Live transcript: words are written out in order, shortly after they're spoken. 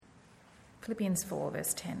Philippians 4,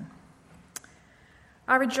 verse 10.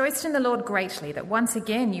 I rejoiced in the Lord greatly that once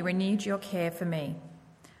again you renewed your care for me.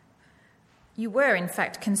 You were, in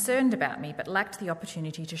fact, concerned about me, but lacked the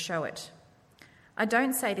opportunity to show it. I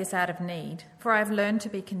don't say this out of need, for I have learned to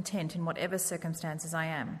be content in whatever circumstances I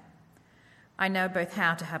am. I know both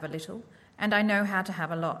how to have a little, and I know how to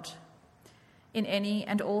have a lot. In any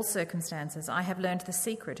and all circumstances, I have learned the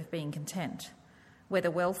secret of being content,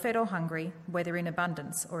 whether well-fed or hungry, whether in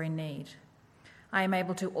abundance or in need. I am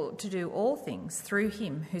able to do all things through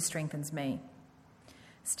him who strengthens me.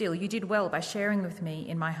 Still, you did well by sharing with me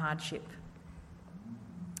in my hardship.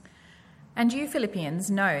 And you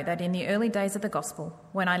Philippians know that in the early days of the gospel,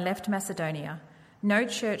 when I left Macedonia, no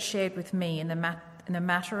church shared with me in the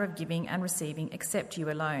matter of giving and receiving except you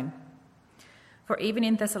alone. For even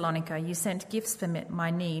in Thessalonica you sent gifts for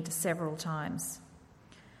my need several times.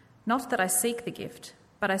 Not that I seek the gift,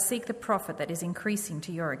 but I seek the profit that is increasing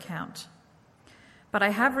to your account. But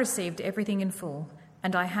I have received everything in full,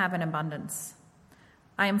 and I have an abundance.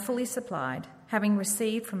 I am fully supplied, having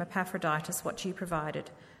received from Epaphroditus what you provided,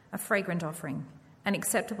 a fragrant offering, an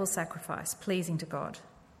acceptable sacrifice, pleasing to God.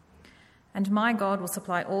 And my God will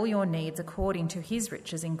supply all your needs according to his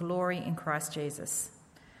riches in glory in Christ Jesus.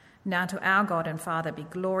 Now to our God and Father be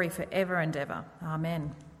glory forever and ever.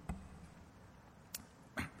 Amen.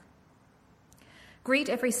 Greet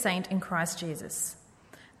every saint in Christ Jesus.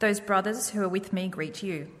 Those brothers who are with me greet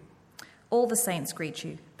you. All the saints greet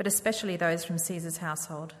you, but especially those from Caesar's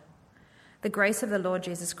household. The grace of the Lord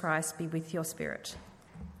Jesus Christ be with your spirit.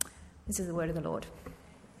 This is the word of the Lord.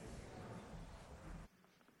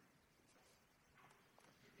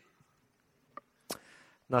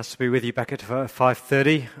 Nice to be with you back at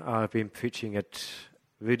 5:30. I've been preaching at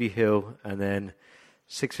Rudy Hill and then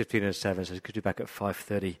 6:15 and 7, so it's good to be back at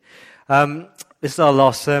 5:30. This is our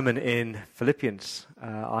last sermon in Philippians.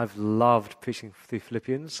 I've loved preaching through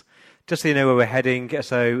Philippians. Just so you know where we're heading,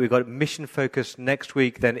 so we've got mission focus next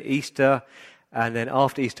week, then Easter, and then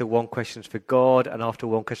after Easter, one questions for God, and after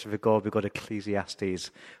one question for God, we've got Ecclesiastes,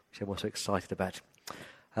 which I'm also excited about.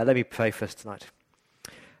 Let me pray for us tonight.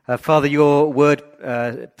 Father, your word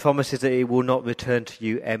promises that it will not return to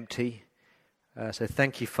you empty. So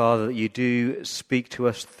thank you, Father, that you do speak to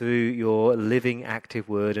us through your living, active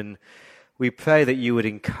word. And we pray that you would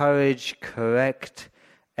encourage, correct,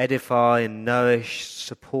 edify, and nourish,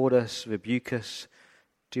 support us, rebuke us.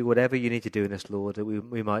 Do whatever you need to do in us, Lord, that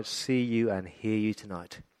we might see you and hear you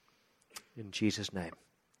tonight. In Jesus' name,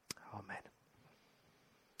 amen.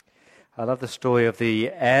 I love the story of the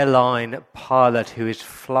airline pilot who is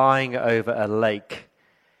flying over a lake.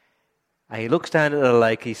 And he looks down at the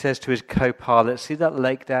lake, he says to his co-pilot, "See that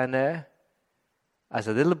lake down there? As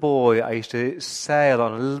a little boy, I used to sail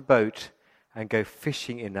on a little boat and go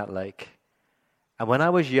fishing in that lake. And when I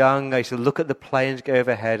was young, I used to look at the planes go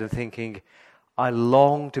overhead and thinking, I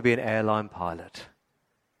long to be an airline pilot.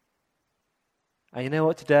 And you know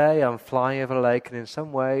what, today I'm flying over a lake, and in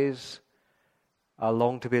some ways, I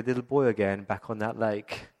long to be a little boy again back on that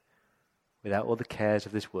lake without all the cares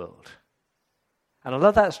of this world." And I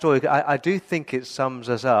love that story. I do think it sums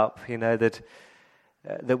us up, that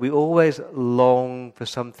we always long for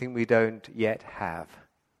something we don't yet have.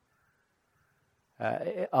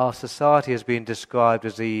 Our society has been described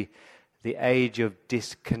as the age of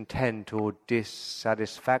discontent or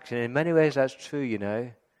dissatisfaction. In many ways, that's true,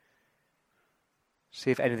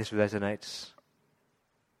 See if any of this resonates.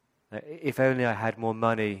 If only I had more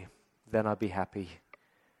money, then I'd be happy.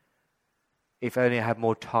 If only I had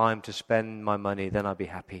more time to spend my money, then I'd be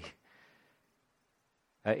happy.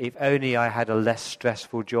 If only I had a less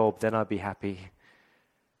stressful job, then I'd be happy.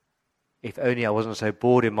 If only I wasn't so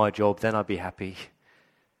bored in my job, then I'd be happy.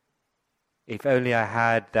 If only I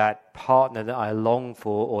had that partner that I long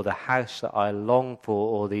for, or the house that I long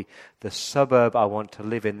for, or the suburb I want to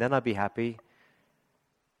live in, then I'd be happy.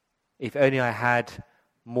 If only I had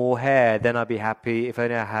more hair, then I'd be happy. If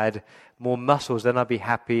only I had more muscles, then I'd be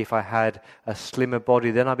happy. If I had a slimmer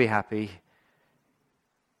body, then I'd be happy.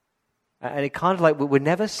 And it kind of like, we're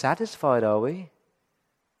never satisfied, are we?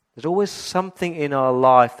 There's always something in our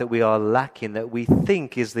life that we are lacking, that we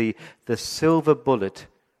think is the silver bullet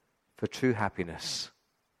for true happiness.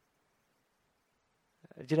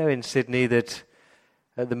 Do you know in Sydney that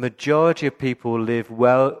the majority of people live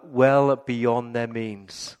well beyond their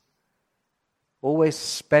means? Always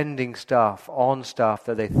spending stuff on stuff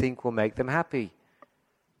that they think will make them happy.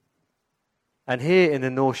 And here in the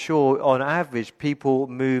North Shore, on average, people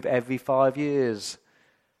move every 5 years.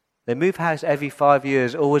 They move house every 5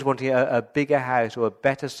 years, always wanting a bigger house or a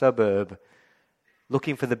better suburb,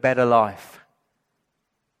 looking for the better life.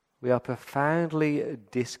 we are profoundly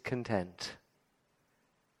discontent.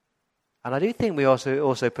 And I do think we are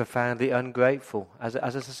also profoundly ungrateful as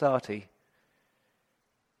a society.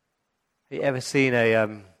 Have you ever seen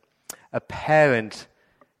a parent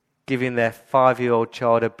giving their 5-year-old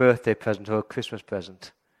child a birthday present or a Christmas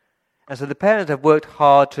present? And so the parents have worked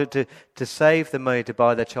hard to save the money to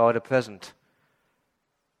buy their child a present.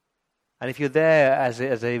 And if you're there as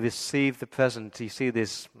they receive the present, you see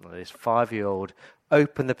this 5-year-old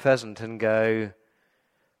open the present and go,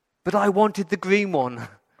 "But I wanted the green one.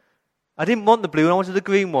 I didn't want the blue one, I wanted the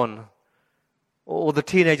green one." Or the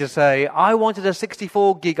teenager say, "I wanted a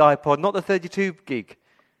 64 gig iPod, not the 32 gig.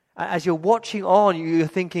 As you're watching on, you're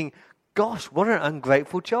thinking, "Gosh, what an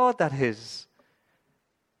ungrateful child that is."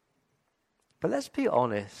 But let's be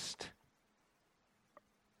honest.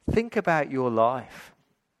 Think about your life.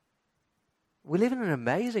 We live in an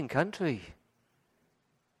amazing country.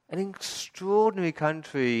 An extraordinary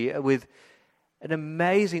country with an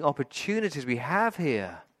amazing opportunities we have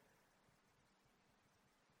here.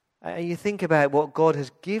 And you think about what God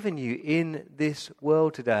has given you in this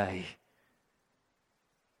world today.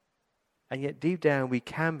 And yet deep down we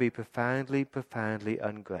can be profoundly, profoundly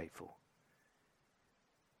ungrateful.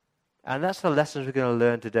 And that's the lessons we're going to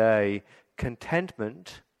learn today.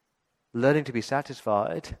 Contentment, learning to be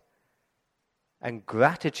satisfied, and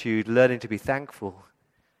gratitude, learning to be thankful.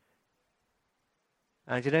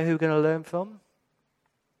 And do you know who we're going to learn from?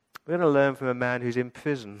 We're going to learn from a man who's in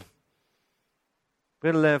prison.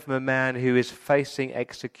 We're going to learn from a man who is facing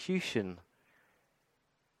execution.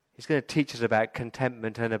 He's going to teach us about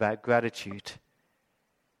contentment and about gratitude.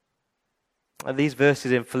 And these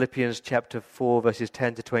verses in Philippians chapter 4, verses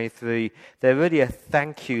 10 to 23, they're really a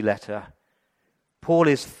thank you letter. Paul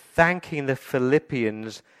is thanking the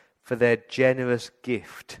Philippians for their generous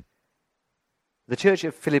gift. The church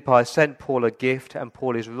at Philippi sent Paul a gift, and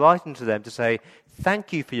Paul is writing to them to say,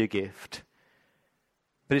 "Thank you for your gift."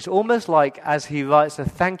 But it's almost like as he writes a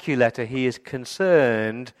thank you letter, he is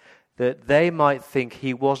concerned that they might think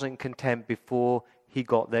he wasn't content before he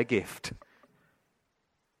got their gift.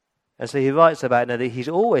 And so he writes about now that he's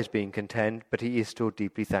always been content, but he is still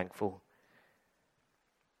deeply thankful.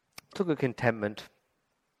 Let's look at contentment.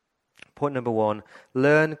 Point number 1,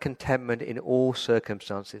 learn contentment in all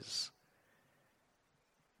circumstances.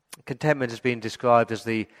 Contentment has been described as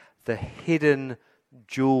the hidden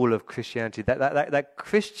jewel of Christianity. That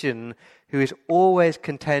Christian who is always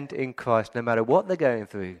content in Christ no matter what they're going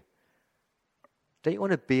through. Don't you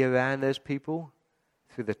want to be around those people?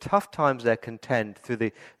 Through the tough times they're content.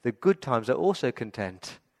 Through the good times they're also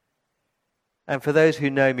content. And for those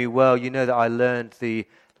who know me well, you know that I learned the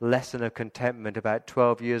lesson of contentment about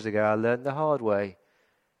 12 years ago. I learned the hard way.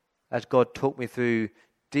 As God took me through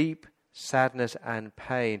deep sadness and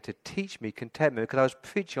pain to teach me contentment, because I was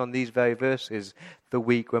preaching on these very verses the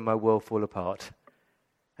week when my world fell apart.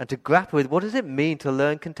 And to grapple with, what does it mean to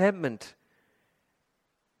learn contentment?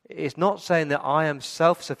 It's not saying that I am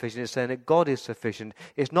self-sufficient, it's saying that God is sufficient.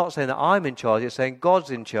 It's not saying that I'm in charge, it's saying God's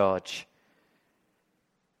in charge.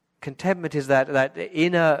 Contentment is that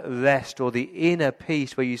inner rest or the inner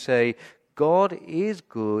peace where you say, God is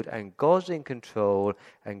good and God's in control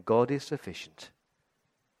and God is sufficient.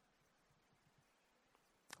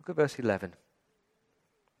 Look at verse 11.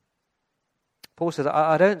 Paul says,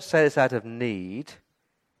 I don't say this out of need,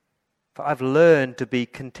 for I've learned to be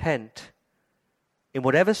content in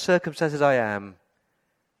whatever circumstances I am.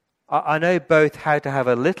 I know both how to have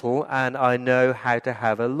a little and I know how to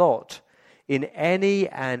have a lot. In any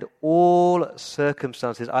and all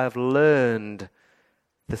circumstances, I have learned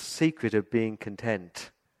the secret of being content.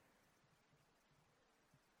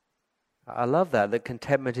 I love that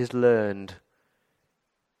contentment is learned.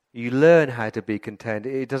 You learn how to be content.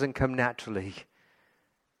 It doesn't come naturally.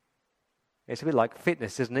 It's a bit like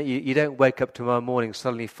fitness, isn't it? You don't wake up tomorrow morning and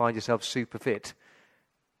suddenly find yourself super fit.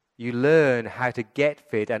 You learn how to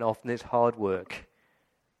get fit, and often it's hard work.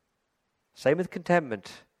 Same with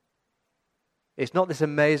contentment. It's not this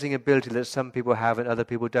amazing ability that some people have and other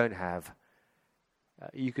people don't have.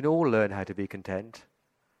 You can all learn how to be content.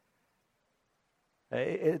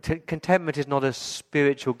 Contentment is not a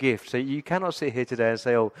spiritual gift. So you cannot sit here today and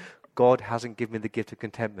say, oh, God hasn't given me the gift of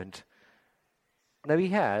contentment. No, he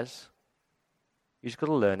has. You just got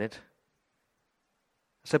to learn it.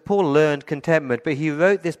 So Paul learned contentment, but he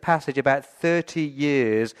wrote this passage about 30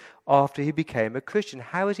 years after he became a Christian.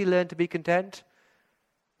 How has he learned to be content?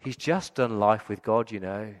 He's just done life with God, you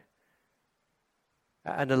know.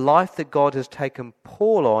 And the life that God has taken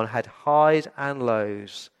Paul on had highs and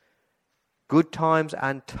lows, good times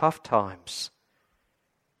and tough times.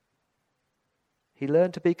 He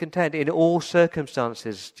learned to be content in all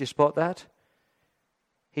circumstances. Do you spot that?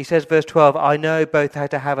 He says, verse 12, I know both how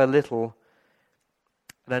to have a little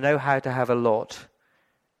and I know how to have a lot.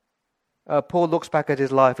 Paul looks back at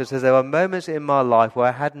his life and says, there were moments in my life where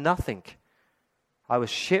I had nothing. I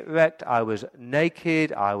was shipwrecked, I was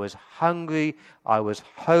naked, I was hungry, I was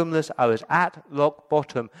homeless, I was at rock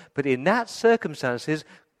bottom. But in that circumstances,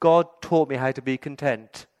 God taught me how to be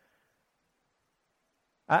content.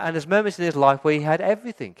 And there's moments in his life where he had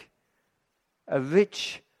everything. A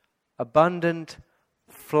rich, abundant,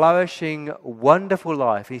 flourishing, wonderful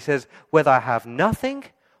life. He says, whether I have nothing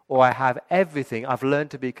or I have everything, I've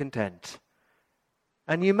learned to be content.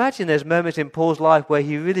 And you imagine there's moments in Paul's life where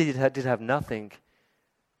he really did have nothing.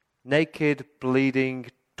 Naked,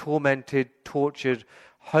 bleeding, tormented, tortured,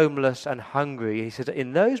 homeless and hungry. He said,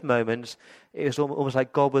 in those moments, it was almost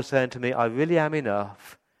like God was saying to me, I really am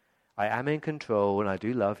enough. I am in control and I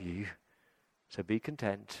do love you. So be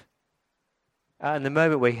content. And the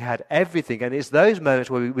moment where he had everything, and it's those moments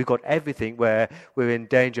where we've got everything, where we're in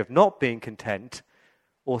danger of not being content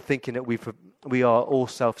or thinking that we are all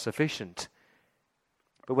self-sufficient.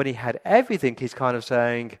 But when he had everything, he's kind of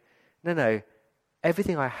saying, no,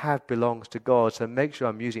 everything I have belongs to God, so make sure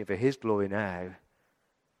I'm using it for his glory now.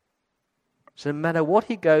 So no matter what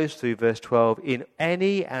he goes through, verse 12, in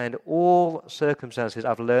any and all circumstances,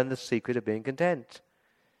 I've learned the secret of being content.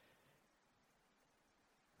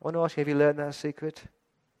 I want to ask you, have you learned that secret?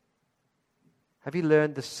 Have you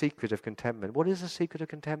learned the secret of contentment? What is the secret of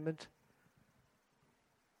contentment?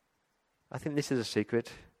 I think this is a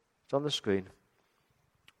secret. It's on the screen.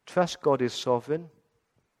 Trust God is sovereign.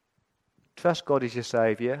 Trust God is your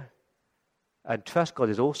Saviour. And trust God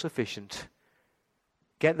is all sufficient.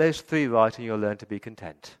 Get those three right and you'll learn to be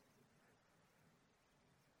content.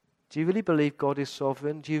 Do you really believe God is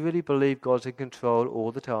sovereign? Do you really believe God's in control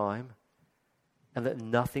all the time? And that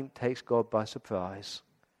nothing takes God by surprise?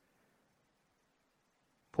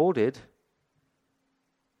 Paul did.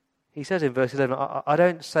 He says in verse 11, I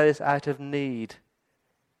don't say this out of need.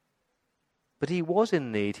 But he was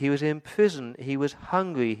in need. He was in prison. He was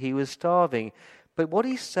hungry. He was starving. But what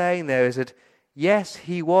he's saying there is that, yes,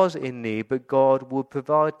 he was in need, but God would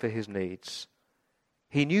provide for his needs.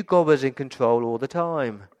 He knew God was in control all the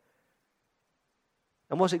time.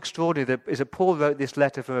 And what's extraordinary is that Paul wrote this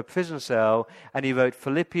letter from a prison cell, and he wrote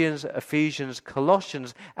Philippians, Ephesians,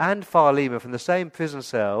 Colossians, and Philemon from the same prison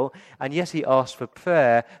cell. And yes, he asked for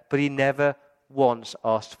prayer, but he never once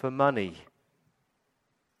asked for money.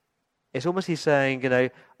 It's almost he's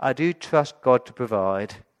saying, I do trust God to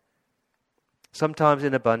provide. Sometimes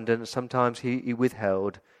in abundance, sometimes he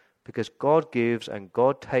withheld, because God gives and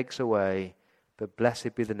God takes away, but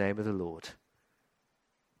blessed be the name of the Lord.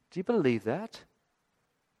 Do you believe that?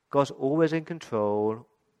 God's always in control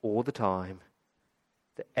all the time.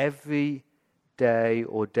 That every day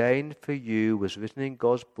ordained for you was written in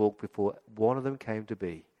God's book before one of them came to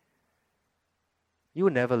be. You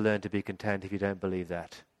will never learn to be content if you don't believe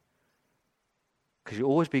that. Because you'll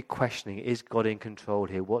always be questioning, is God in control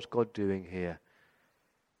here? What's God doing here?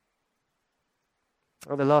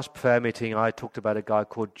 At the last prayer meeting, I talked about a guy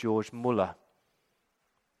called George Muller.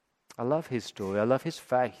 I love his story. I love his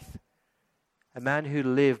faith. A man who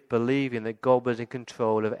lived believing that God was in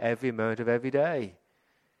control of every moment of every day.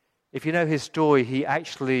 If you know his story, he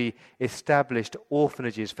actually established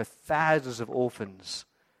orphanages for thousands of orphans.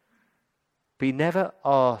 But he never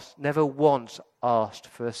once asked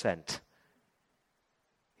for a cent.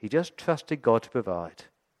 He just trusted God to provide.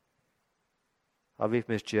 I'll read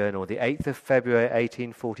from his journal, the 8th of February,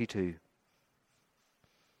 1842.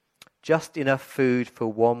 Just enough food for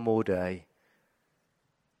one more day.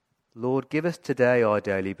 Lord, give us today our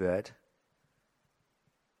daily bread.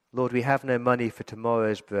 Lord, we have no money for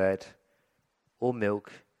tomorrow's bread, or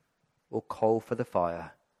milk, or coal for the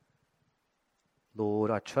fire. Lord,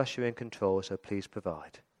 I trust you're in control, so please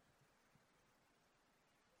provide.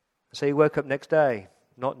 So he woke up next day,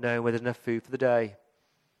 not knowing whether there's enough food for the day.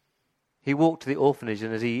 He walked to the orphanage,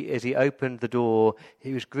 and as he opened the door,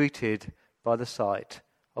 he was greeted by the sight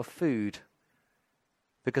of food.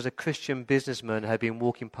 Because a Christian businessman had been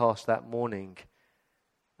walking past that morning.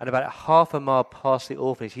 And about half a mile past the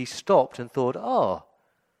orphanage, he stopped and thought,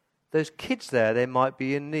 those kids there, they might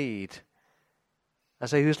be in need. And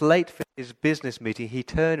so he was late for his business meeting. He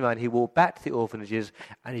turned around, he walked back to the orphanages,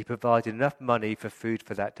 and he provided enough money for food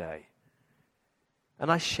for that day.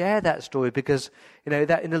 And I share that story because,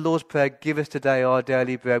 that in the Lord's Prayer, give us today our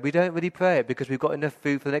daily bread, we don't really pray it because we've got enough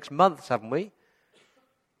food for the next month, haven't we?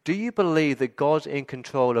 Do you believe that God's in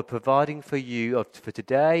control of providing for you for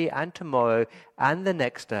today and tomorrow and the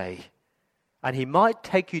next day? And he might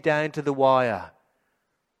take you down to the wire.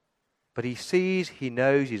 But he sees, he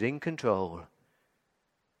knows, he's in control.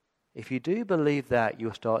 If you do believe that,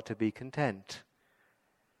 you'll start to be content.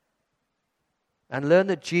 And learn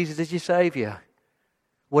that Jesus is your Saviour.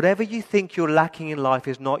 Whatever you think you're lacking in life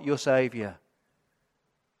is not your Saviour.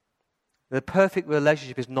 The perfect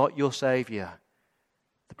relationship is not your Saviour.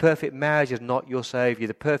 The perfect marriage is not your Saviour.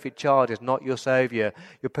 The perfect child is not your Saviour.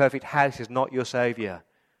 Your perfect house is not your Saviour.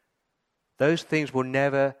 Those things will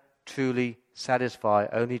never truly satisfy.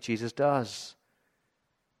 Only Jesus does.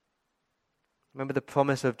 Remember the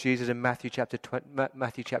promise of Jesus in Matthew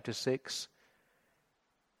chapter 6?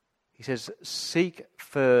 He says, seek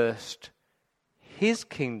first His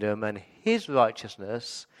kingdom and His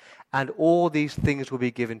righteousness, and all these things will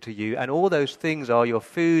be given to you. And all those things are your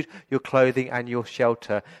food, your clothing, and your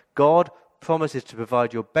shelter. God promises to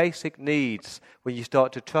provide your basic needs when you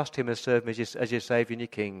start to trust Him and serve Him as your Saviour and your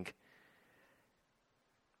King.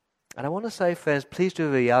 And I want to say, friends, please do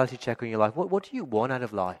a reality check on your life. What do you want out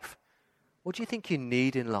of life? What do you think you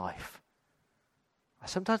need in life? I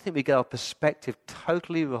sometimes think we get our perspective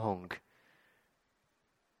totally wrong.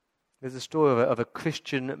 There's a story of a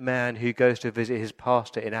Christian man who goes to visit his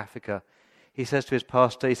pastor in Africa. He says to his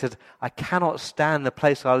pastor, he says, I cannot stand the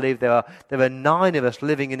place I live. There are 9 of us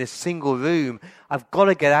living in this single room. I've got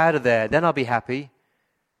to get out of there. Then I'll be happy.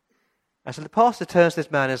 And so the pastor turns to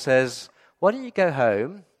this man and says, why don't you go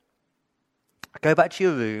home, go back to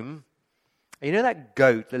your room, and you know that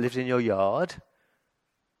goat that lives in your yard?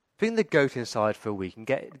 Bring the goat inside for a week and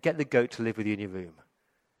get the goat to live with you in your room.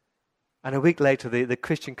 And a week later, the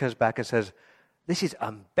Christian comes back and says, this is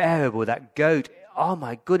unbearable, that goat. Oh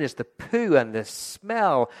my goodness, the poo and the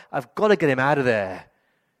smell. I've got to get him out of there.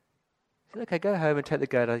 He said, okay, go home and take the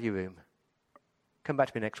goat out of your room. Come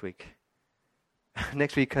back to me next week.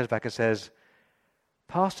 Next week he comes back and says,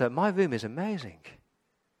 Pastor, my room is amazing.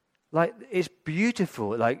 Like, it's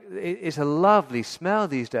beautiful. Like, it's a lovely smell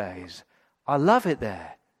these days. I love it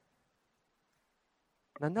there.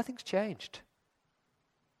 Now, nothing's changed.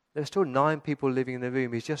 There are still 9 people living in the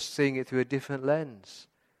room. He's just seeing it through a different lens.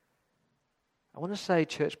 I want to say,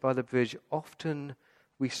 Church by the Bridge, often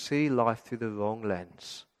we see life through the wrong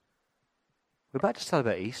lens. We're about to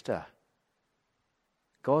celebrate Easter.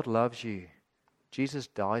 God loves you. Jesus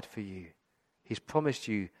died for you. He's promised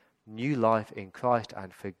you new life in Christ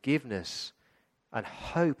and forgiveness and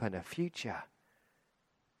hope and a future.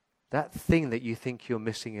 That thing that you think you're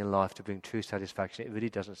missing in life to bring true satisfaction, it really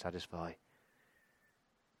doesn't satisfy.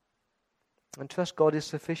 And trust God is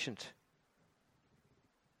sufficient.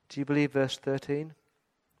 Do you believe verse 13?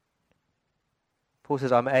 Paul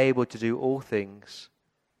says, I'm able to do all things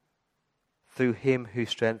through Him who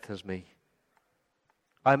strengthens me.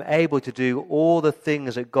 I'm able to do all the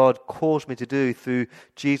things that God calls me to do through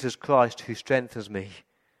Jesus Christ who strengthens me.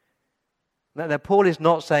 Now Paul is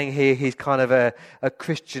not saying here he's kind of a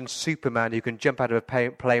Christian Superman who can jump out of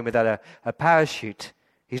a plane without a parachute.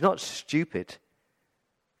 He's not stupid.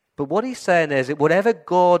 But what he's saying is that whatever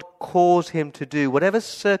God calls him to do, whatever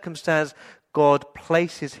circumstance God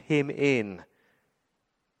places him in,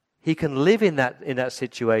 he can live in that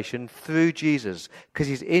situation through Jesus because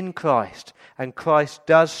he's in Christ, and Christ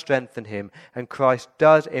does strengthen him, and Christ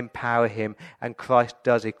does empower him, and Christ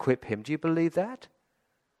does equip him. Do you believe that?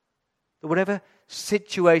 That whatever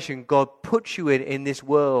situation God puts you in this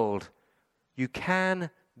world, you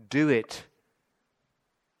can do it.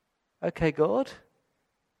 Okay, God?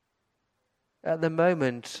 At the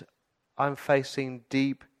moment, I'm facing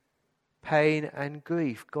deep pain and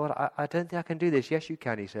grief. God, I don't think I can do this. Yes, you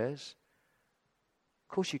can, he says.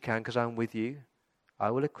 Of course you can, because I'm with you.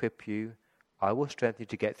 I will equip you. I will strengthen you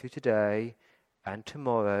to get through today and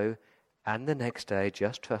tomorrow and the next day.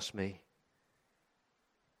 Just trust me.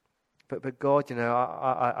 But God, you know,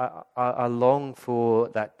 I long for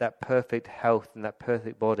that perfect health and that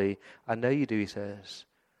perfect body. I know you do, he says.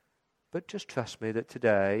 But just trust me that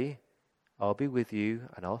today I'll be with you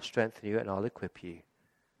and I'll strengthen you and I'll equip you.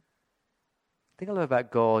 The thing I love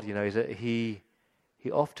about God, you know, is that He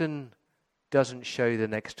often doesn't show you the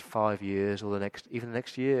next 5 years or even the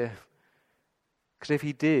next year. Because if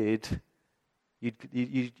He did,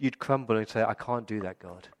 you'd crumble and say, I can't do that,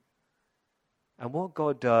 God. And what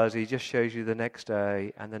God does, He just shows you the next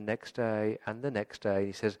day and the next day and the next day.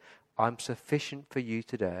 He says, I'm sufficient for you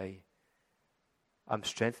today. I'm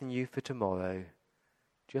strengthening you for tomorrow.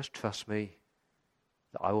 Just trust me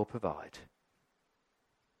that I will provide.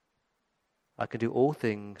 I can do all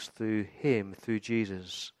things through Him, through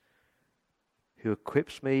Jesus, who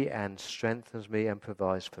equips me and strengthens me and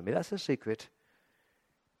provides for me. That's the secret.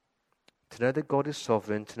 To know that God is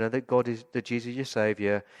sovereign, to know that Jesus is your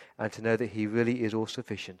Saviour, and to know that He really is all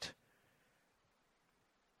sufficient.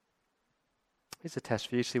 Here's a test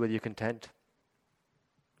for you to see whether you're content.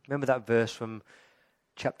 Remember that verse from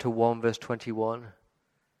chapter 1, verse 21,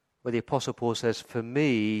 where the Apostle Paul says, "For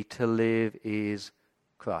me to live is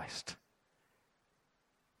Christ."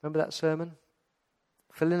 Remember that sermon?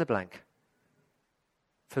 Fill in the blank.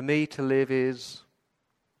 For me to live is...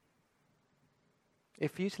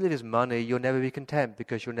 If for you to live is money, you'll never be content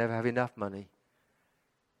because you'll never have enough money.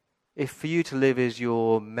 If for you to live is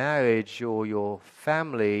your marriage or your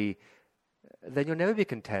family, then you'll never be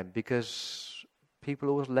content because people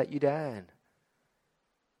always let you down.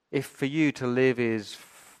 If for you to live is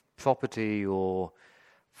property or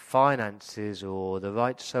finances or the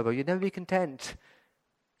right suburb, you'll never be content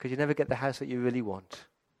because you never get the house that you really want.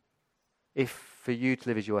 If for you to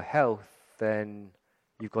live is your health, then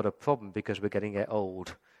you've got a problem because we're getting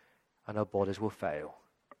old and our bodies will fail.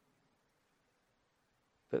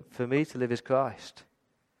 But for me to live is Christ.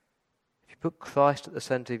 If you put Christ at the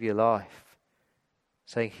center of your life,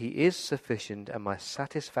 saying he is sufficient and my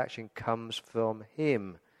satisfaction comes from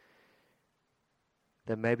him,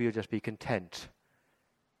 then maybe you'll just be content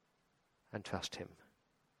and trust him.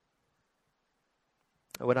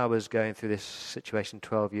 When I was going through this situation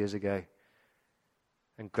 12 years ago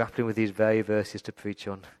and grappling with these very verses to preach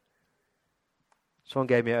on, someone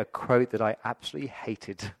gave me a quote that I absolutely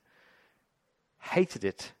hated. Hated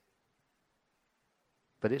it.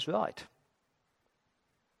 But it's right.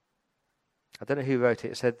 I don't know who wrote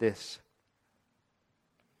it. It said this: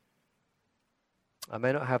 I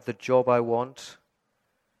may not have the job I want.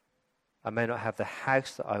 I may not have the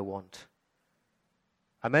house that I want.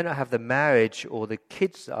 I may not have the marriage or the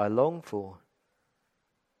kids that I long for.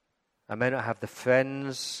 I may not have the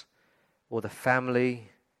friends or the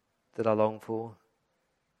family that I long for.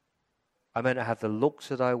 I may not have the looks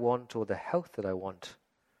that I want or the health that I want.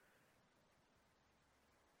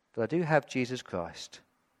 But I do have Jesus Christ.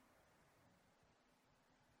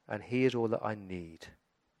 And he is all that I need.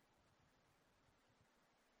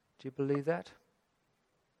 Do you believe that?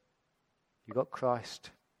 You've got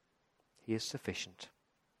Christ. He is sufficient.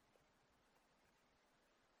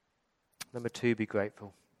 Number 2, be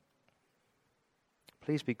grateful.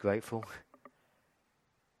 Please be grateful.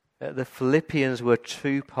 The Philippians were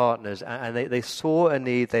true partners, and they saw a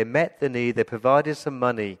need, they met the need, they provided some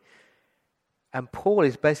money. And Paul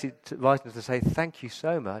is basically writing to say, thank you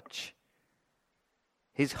so much.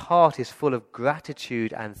 His heart is full of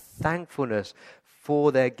gratitude and thankfulness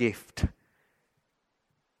for their gift.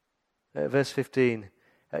 Verse 15,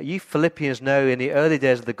 you Philippians know in the early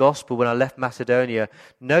days of the gospel when I left Macedonia,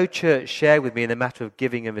 no church shared with me in the matter of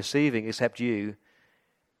giving and receiving except you.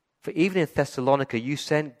 For even in Thessalonica, you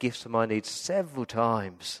sent gifts for my needs several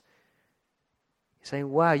times. You're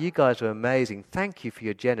saying, wow, you guys are amazing. Thank you for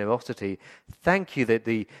your generosity. Thank you that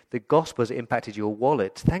the gospel has impacted your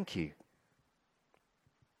wallet. Thank you.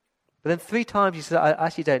 But then 3 times he said, I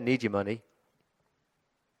actually don't need your money.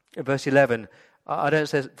 In verse 11, I don't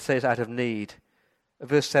say it's out of need.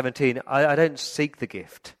 Verse 17, I don't seek the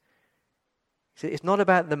gift. He said, it's not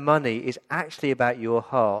about the money, it's actually about your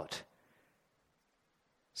heart.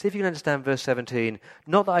 See if you can understand verse 17.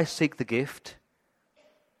 Not that I seek the gift,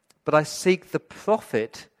 but I seek the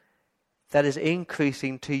profit that is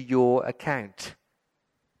increasing to your account.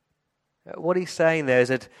 What he's saying there is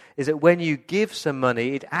that when you give some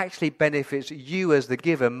money, it actually benefits you as the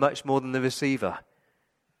giver much more than the receiver.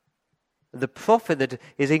 The profit that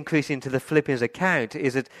is increasing to the Philippians' account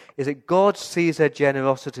is that God sees their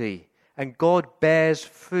generosity and God bears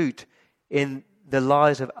fruit in the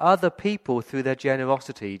lives of other people through their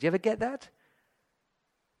generosity. Do you ever get that?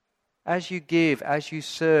 As you give, as you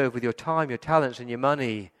serve with your time, your talents and your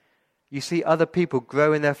money, you see other people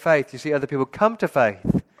grow in their faith. You see other people come to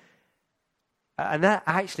faith. And that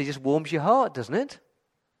actually just warms your heart, doesn't it?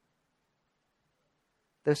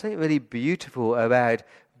 There's something really beautiful about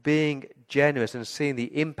being generous and seeing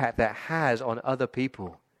the impact that has on other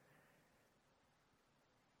people.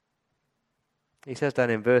 He says down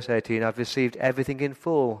in verse 18, I've received everything in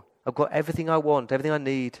full. I've got everything I want, everything I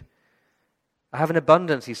need. I have an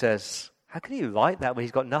abundance, he says. How can he write that when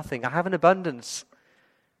he's got nothing? I have an abundance.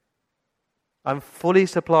 I'm fully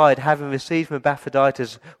supplied, having received from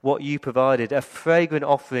Epaphroditus what you provided, a fragrant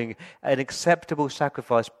offering, an acceptable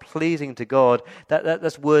sacrifice, pleasing to God.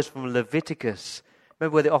 That's words from Leviticus.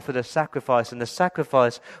 Remember where they offered a sacrifice, and the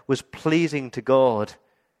sacrifice was pleasing to God.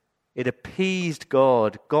 It appeased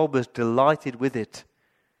God. God was delighted with it.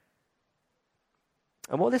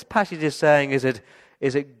 And what this passage is saying is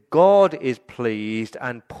that God is pleased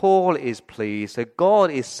and Paul is pleased. So God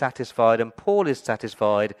is satisfied and Paul is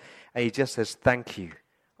satisfied. And he just says, thank you.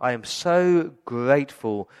 I am so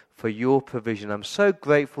grateful for your provision. I'm so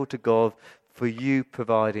grateful to God for you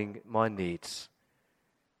providing my needs.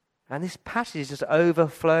 And this passage is just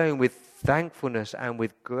overflowing with thankfulness and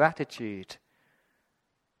with gratitude.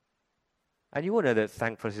 And you all know that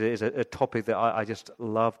thankfulness is a topic that I just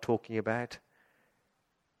love talking about.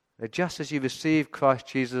 That just as you receive Christ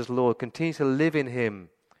Jesus as Lord, continue to live in him,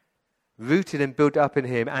 rooted and built up in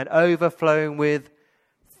him, and overflowing with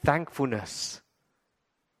thankfulness.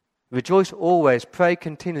 Rejoice always, pray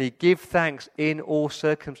continually, give thanks in all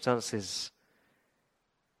circumstances.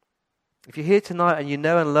 If you're here tonight and you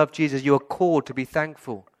know and love Jesus, you are called to be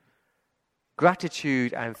thankful.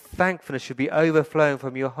 Gratitude and thankfulness should be overflowing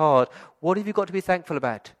from your heart. What have you got to be thankful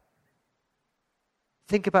about?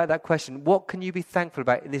 Think about that question. What can you be thankful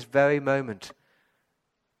about in this very moment?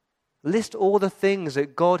 List all the things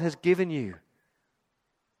that God has given you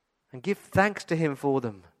and give thanks to him for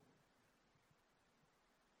them.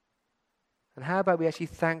 And how about we actually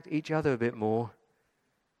thank each other a bit more?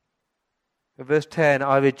 In verse 10,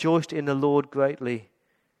 I rejoiced in the Lord greatly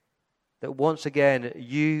that once again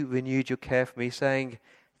you renewed your care for me, saying,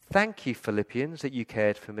 thank you, Philippians, that you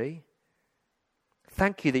cared for me.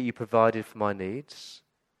 Thank you that you provided for my needs.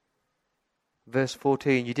 Verse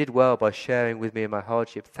 14, you did well by sharing with me in my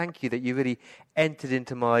hardship. Thank you that you really entered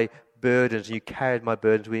into my burdens and you carried my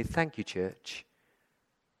burdens with you. Thank you, church.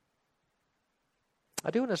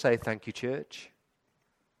 I do want to say thank you, church.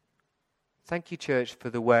 Thank you, church, for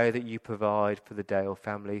the way that you provide for the Dale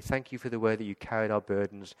family. Thank you for the way that you carried our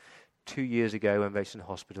burdens 2 years ago when Rachel's in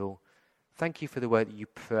hospital. Thank you for the way that you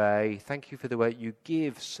pray. Thank you for the way that you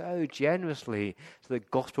give so generously so that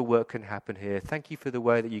gospel work can happen here. Thank you for the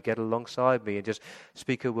way that you get alongside me and just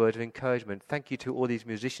speak a word of encouragement. Thank you to all these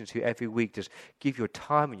musicians who every week just give your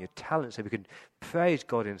time and your talent so we can praise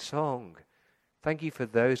God in song. Thank you for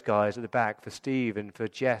those guys at the back, for Steve and for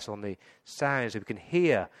Jess on the sound so we can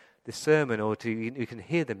hear the sermon or you can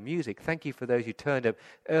hear the music. Thank you for those who turned up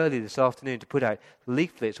early this afternoon to put out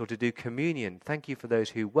leaflets or to do communion. Thank you for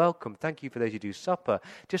those who welcome. Thank you for those who do supper.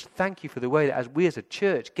 Just thank you for the way that as we as a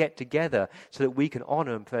church get together so that we can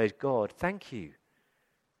honor and praise God. Thank you.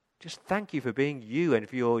 Just thank you for being you and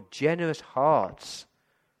for your generous hearts.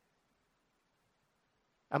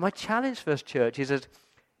 And my challenge for us, church, is that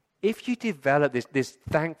if you develop this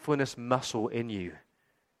thankfulness muscle in you,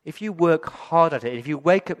 if you work hard at it, if you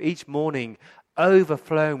wake up each morning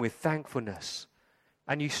overflowing with thankfulness,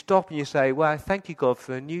 and you stop and you say, well, thank you, God,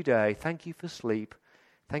 for a new day. Thank you for sleep.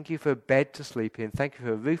 Thank you for a bed to sleep in. Thank you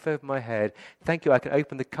for a roof over my head. Thank you, I can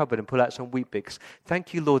open the cupboard and pull out some Weet-Bix.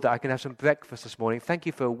 Thank you, Lord, that I can have some breakfast this morning. Thank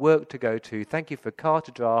you for work to go to. Thank you for a car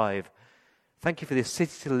to drive. Thank you for this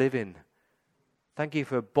city to live in. Thank you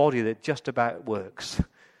for a body that just about works.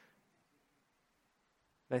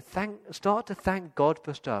 Start to thank God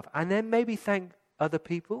for stuff, and then maybe thank other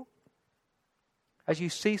people. As you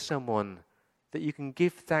see someone that you can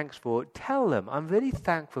give thanks for, tell them, I'm really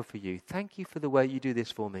thankful for you. Thank you for the way you do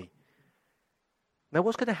this for me. Now,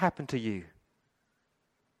 what's going to happen to you?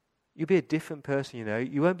 You'll be a different person, you know.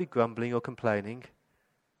 You won't be grumbling or complaining.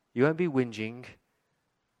 You won't be whinging.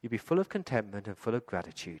 You'll be full of contentment and full of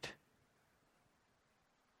gratitude.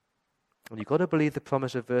 And you've got to believe the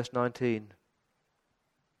promise of verse 19.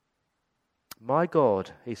 My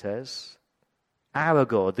God, he says, our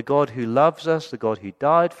God, the God who loves us, the God who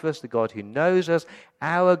died for us, the God who knows us,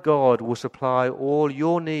 our God will supply all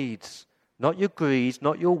your needs. Not your greeds,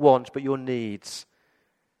 not your wants, but your needs.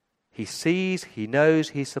 He sees, he knows,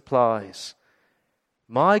 he supplies.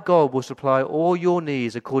 My God will supply all your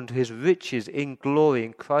needs according to his riches in glory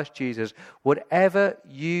in Christ Jesus. Whatever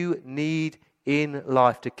you need in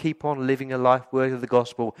life to keep on living a life worthy of the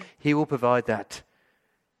gospel, he will provide that.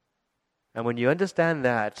 And when you understand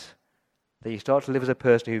that, then you start to live as a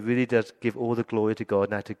person who really does give all the glory to God.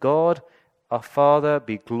 Now to God, our Father,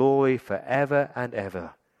 be glory forever and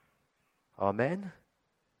ever. Amen.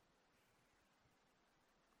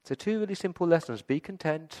 So 2 really simple lessons. Be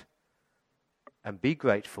content and be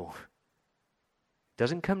grateful. It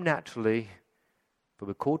doesn't come naturally, but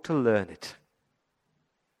we're called to learn it.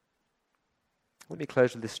 Let me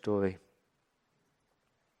close with this story.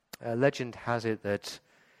 Legend has it that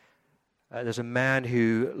there's a man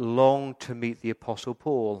who longed to meet the Apostle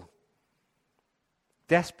Paul,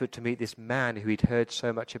 desperate to meet this man who he'd heard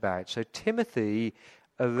so much about. So Timothy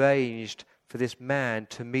arranged for this man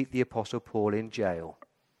to meet the Apostle Paul in jail.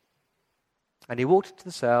 And he walked into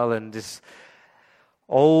the cell, and this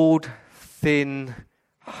old, thin,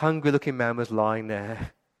 hungry-looking man was lying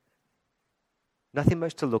there. Nothing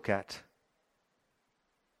much to look at.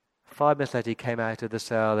 5 minutes later, he came out of the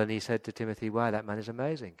cell, and he said to Timothy, wow, that man is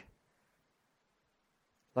amazing.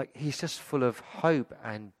 Like, he's just full of hope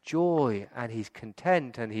and joy, and he's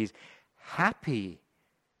content, and he's happy.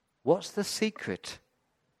 What's the secret?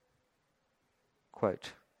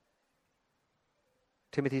 Quote.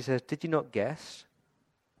 Timothy says, did you not guess?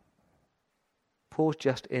 Paul's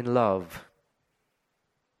just in love.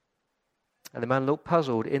 And the man looked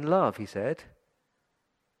puzzled. In love, he said.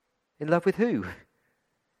 In love with who?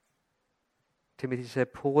 Timothy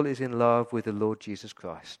said, Paul is in love with the Lord Jesus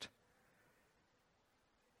Christ.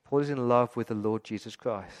 Paul is in love with the Lord Jesus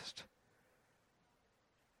Christ.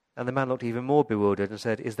 And the man looked even more bewildered and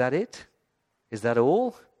said, is that it? Is that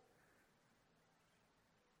all?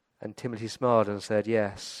 And Timothy smiled and said,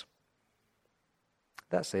 yes.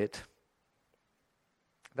 That's it.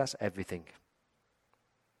 That's everything.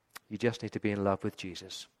 You just need to be in love with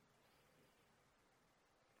Jesus.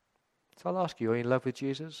 So I'll ask you, are you in love with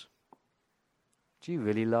Jesus? Do you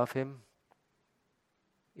really love him?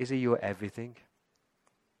 Is he your everything?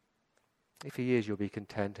 If he is, you'll be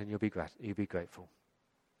content and you'll be grateful.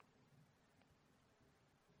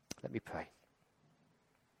 Let me pray.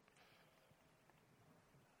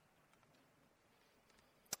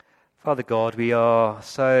 Father God, we are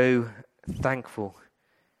so thankful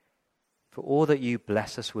for all that you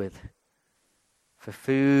bless us with, for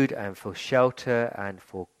food and for shelter and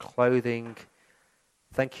for clothing.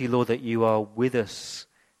 Thank you, Lord, that you are with us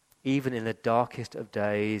even in the darkest of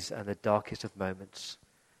days and the darkest of moments.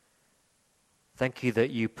 Thank you that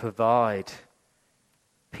you provide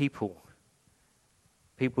people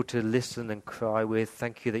to listen and cry with.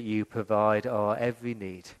 Thank you that you provide our every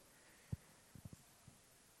need.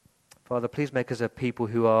 Father, please make us a people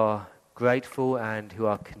who are grateful and who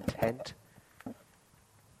are content.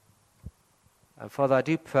 And Father, I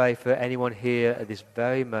do pray for anyone here at this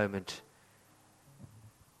very moment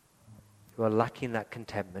who are lacking that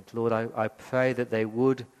contentment. Lord, I pray that they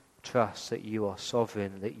would trust that you are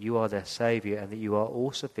sovereign, that you are their Saviour, and that you are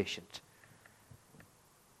all sufficient.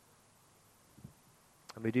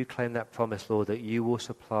 And we do claim that promise, Lord, that you will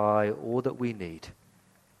supply all that we need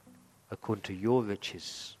according to your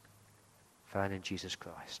riches found in Jesus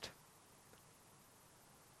Christ.